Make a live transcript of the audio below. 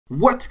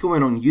What's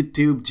going on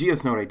YouTube,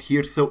 GeoSnow right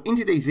here. So in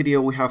today's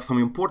video we have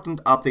some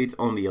important updates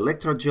on the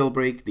Electra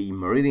Jailbreak, the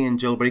Meridian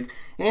Jailbreak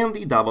and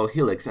the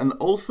DoubleH3lix, and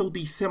also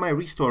the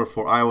SemiRestore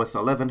for iOS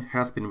 11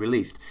 has been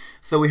released.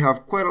 So we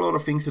have quite a lot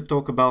of things to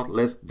talk about.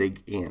 Let's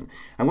dig in.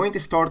 I'm going to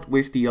start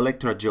with the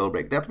Electra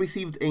Jailbreak that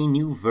received a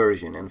new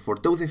version, and for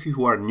those of you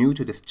who are new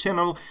to this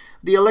channel,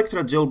 the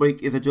Electra Jailbreak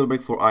is a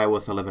jailbreak for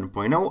iOS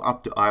 11.0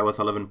 up to iOS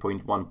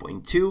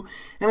 11.1.2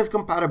 and is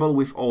compatible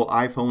with all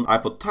iPhone,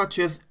 iPod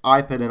Touches,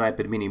 iPad and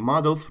iPad mini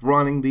models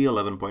running the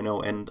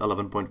 11.0 and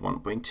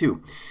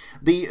 11.1.2.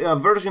 The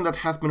version that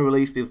has been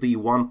released is the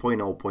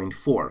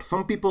 1.0.4.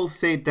 Some people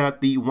say that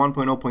the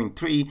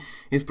 1.0.3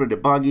 is pretty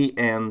buggy,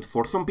 and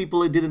for some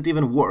people it didn't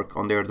even work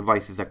on their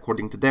devices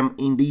according to them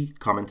in the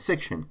comment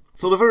section.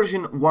 So the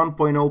version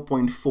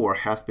 1.0.4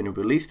 has been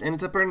released and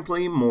it's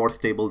apparently more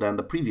stable than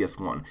the previous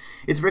one.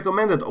 It's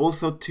recommended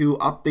also to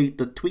update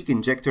the Tweak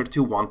Injector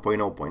to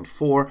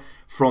 1.0.4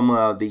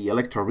 from the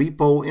Electra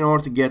repo in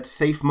order to get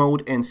safe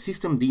mode and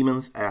system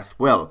daemons as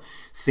well,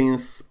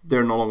 since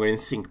they're no longer in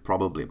sync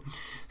probably.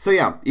 So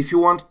yeah, if you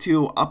want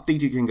to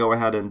update, you can go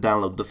ahead and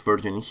download this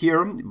version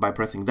here by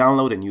pressing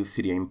download and use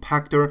Cydia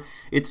Impactor.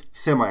 It's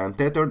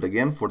semi-untethered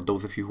again for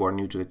those of you who are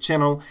new to the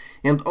channel,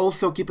 and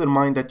also keep in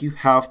mind that you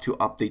have to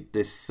update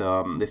this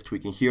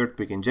tweaking here,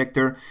 Tweak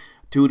Injector,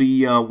 to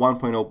the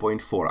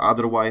 1.0.4,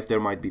 otherwise there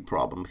might be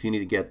problems. You need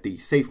to get the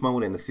safe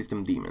mode and the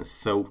system daemons,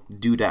 so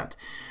do that.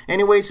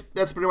 Anyways,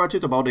 that's pretty much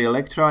it about the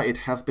Electra. It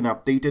has been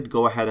updated.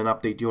 Go ahead and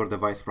update your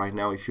device right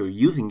now if you're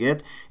using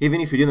it. Even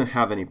if you didn't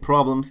have any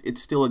problems,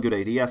 it's still a good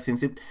idea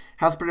since it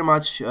has pretty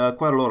much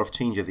quite a lot of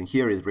changes in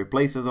here. It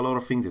replaces a lot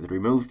of things, it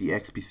removes the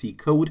XPC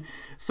code,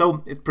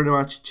 so it pretty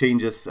much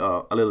changes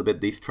a little bit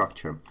the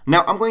structure.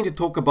 Now I'm going to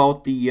talk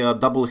about the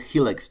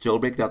DoubleH3lix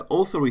jailbreak that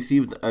also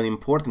received an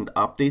important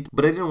update,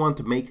 but I didn't want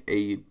to make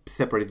a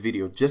separate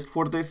video just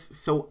for this,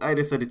 so I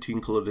decided to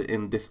include it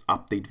in this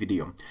update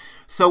video.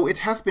 So it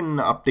has been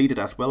updated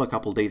as well a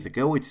couple days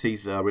ago. It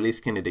says release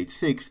candidate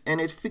 6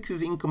 and it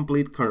fixes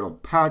incomplete kernel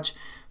patch,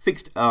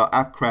 fixed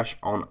app crash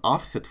on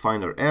offset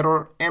finder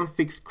error, and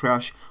fixed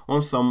crash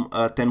on some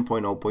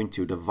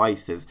 10.0.2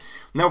 devices.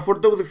 Now for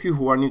those of you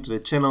who are new to the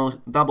channel,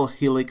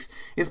 DoubleH3lix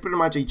is pretty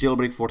much a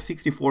jailbreak for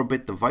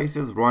 64-bit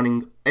devices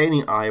running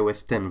any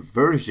iOS 10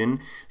 version,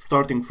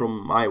 starting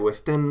from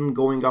iOS 10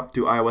 going up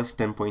to iOS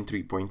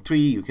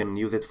 10.3.3. You can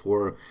use it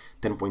for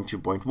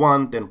 10.2.1,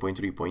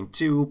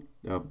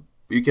 10.3.2.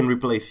 You can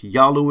replace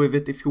YALU with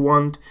it if you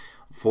want,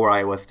 for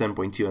iOS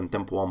 10.2 and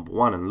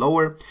 10.1 and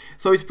lower.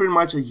 So it's pretty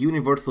much a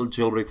universal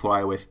jailbreak for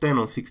iOS 10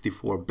 on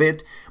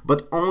 64-bit,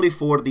 but only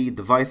for the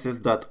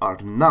devices that are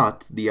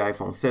not the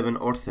iPhone 7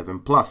 or 7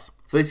 Plus.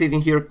 So it says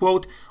in here,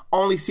 quote,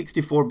 only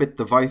 64-bit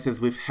devices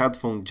with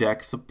headphone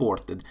jack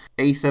supported,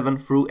 A7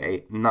 through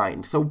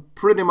A9. So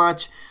pretty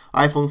much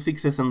iPhone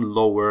 6s and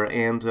lower,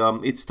 and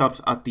it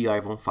stops at the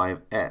iPhone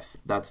 5s.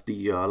 That's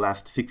the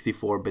last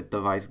 64-bit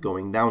device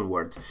going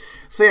downwards.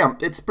 So yeah,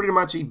 it's pretty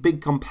much a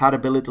big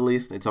compatibility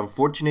list. It's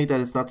unfortunate that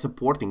it's not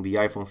supporting the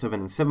iPhone 7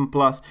 and 7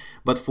 Plus,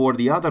 but for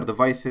the other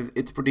devices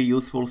it's pretty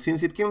useful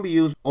since it can be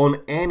used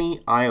on any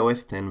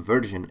iOS 10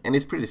 version, and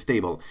it's pretty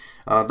stable.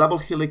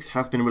 DoubleH3lix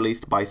has been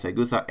released by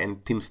siguza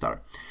and tihmstar.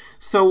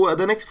 So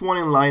the next one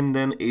in line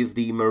then is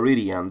the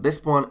Meridian.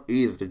 This one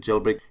is the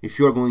jailbreak if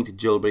you are going to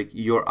jailbreak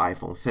your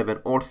iPhone 7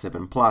 or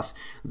 7 Plus.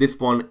 This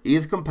one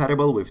is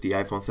compatible with the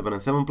iPhone 7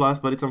 and 7 Plus,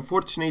 but it's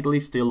unfortunately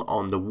still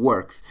on the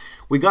works.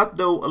 We got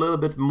though a little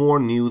bit more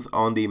news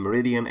on the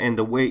Meridian and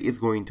the way it's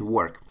going to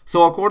work.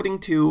 So according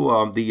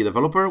to the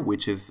developer,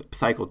 which is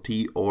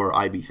PsychoT or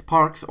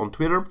IBSparks on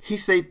Twitter, he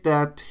said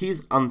that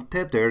his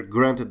Untether,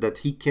 granted that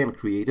he can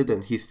create it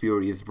and his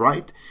theory is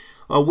right,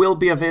 will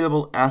be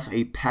available as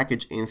a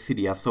package in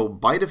Cydia. So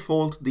by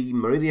default, the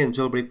Meridian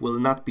jailbreak will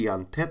not be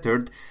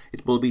untethered.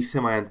 It will be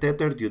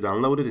semi-untethered. You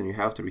download it and you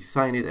have to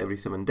resign it every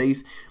 7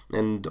 days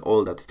and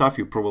all that stuff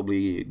you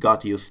probably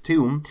got used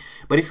to.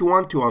 But if you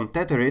want to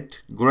untether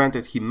it,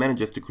 granted he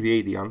manages to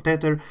create the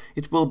Untether,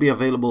 it will be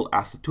available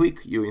as a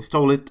tweak. You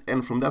install it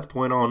and from that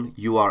point on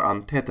you are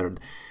untethered.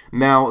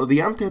 Now the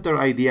Untether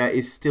idea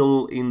is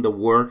still in the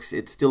works,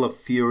 it's still a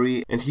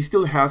theory, and he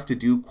still has to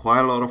do quite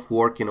a lot of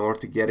work in order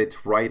to get it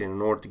right and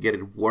in order to get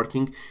it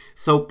working,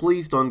 so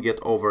please don't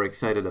get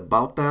overexcited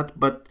about that.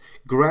 But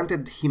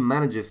granted he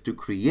manages to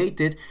create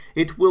it,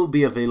 it will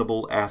be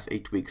available as a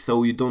tweak,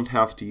 so you don't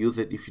have to use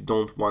it if you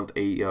don't want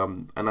a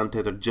an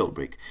untethered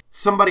jailbreak.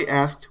 Somebody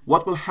asked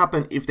what will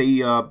happen if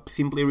they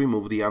simply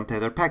remove the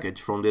Untether package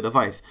from the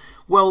device.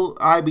 Well,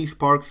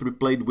 IBSparks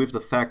replied with the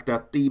fact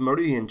that the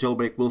Meridian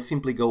jailbreak will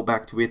simply go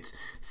back to its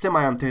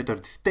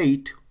semi-untethered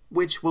state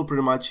which will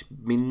pretty much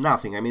mean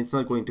nothing. I mean, it's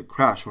not going to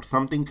crash or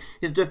something,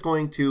 it's just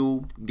going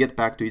to get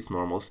back to its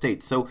normal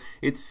state. So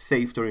it's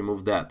safe to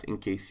remove that, in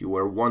case you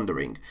were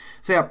wondering.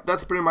 So yeah,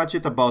 that's pretty much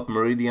it about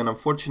Meridian.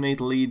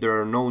 Unfortunately, there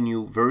are no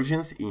new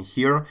versions in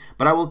here,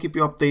 but I will keep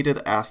you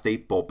updated as they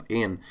pop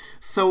in.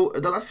 So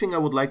the last thing I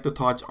would like to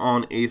touch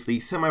on is the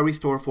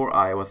SemiRestore for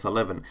iOS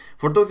 11.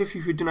 For those of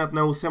you who do not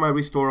know,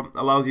 SemiRestore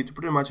allows you to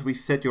pretty much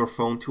reset your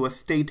phone to a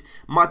state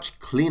much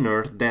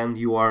cleaner than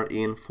you are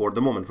in for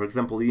the moment. For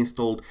example, you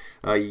installed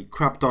a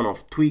crap ton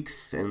of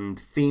tweaks and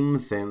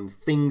themes and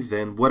things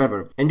and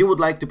whatever, and you would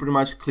like to pretty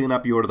much clean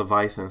up your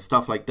device and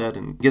stuff like that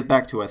and get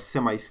back to a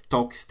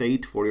semi-stock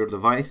state for your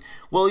device.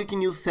 Well, you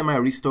can use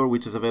SemiRestore,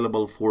 which is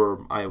available for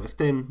iOS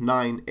 10,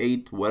 9,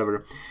 8,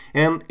 whatever,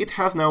 and it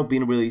has now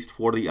been released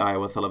for the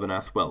iOS 11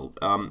 as well.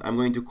 I'm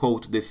going to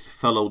quote this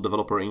fellow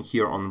developer in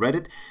here on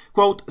Reddit.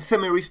 Quote,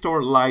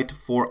 SemiRestore Lite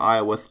for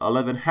iOS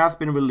 11 has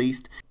been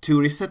released to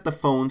reset the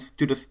phones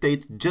to the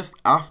state just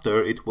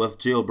after it was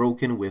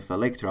jailbroken with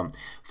Electra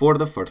for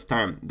the first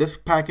time. This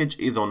package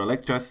is on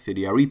Electra's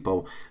Cydia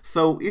repo,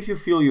 so if you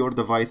feel your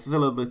device is a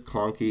little bit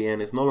clunky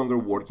and is no longer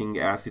working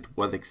as it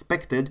was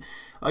expected,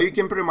 you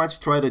can pretty much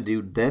try to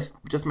do this.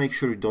 Just make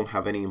sure you don't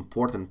have any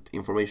important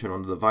information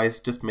on the device,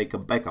 just make a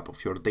backup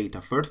of your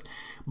data first,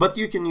 but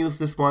you can use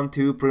this one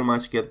to pretty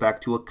much get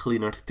back to a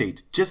cleaner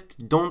state.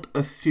 Just don't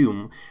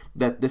assume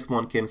that this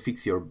one can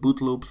fix your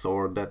boot loops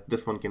or that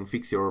this one can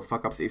fix your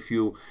fuck-ups if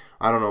you,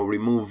 I don't know,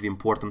 remove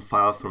important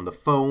files from the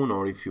phone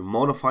or if you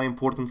modify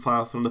important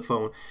files from the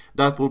phone.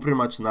 That will pretty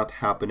much not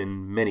happen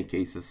in many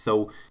cases,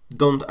 so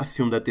don't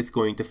assume that it's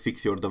going to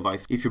fix your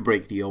device if you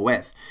break the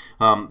OS.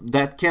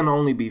 That can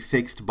only be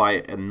fixed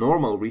by a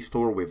normal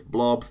restore with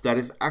blobs that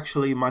is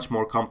actually much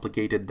more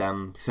complicated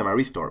than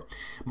SemiRestore.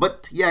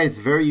 But yeah, it's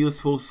very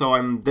useful, so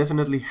I'm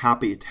definitely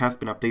happy it has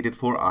been updated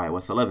for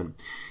iOS 11.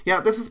 Yeah,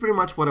 this is pretty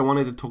much what I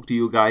wanted to talk to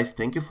you guys.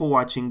 Thank you for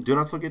watching. Do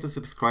not forget to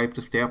subscribe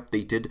to stay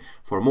updated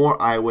for more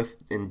iOS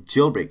and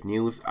jailbreak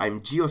news.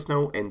 I'm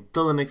GeoSnow, and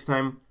till the next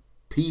time,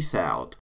 peace out.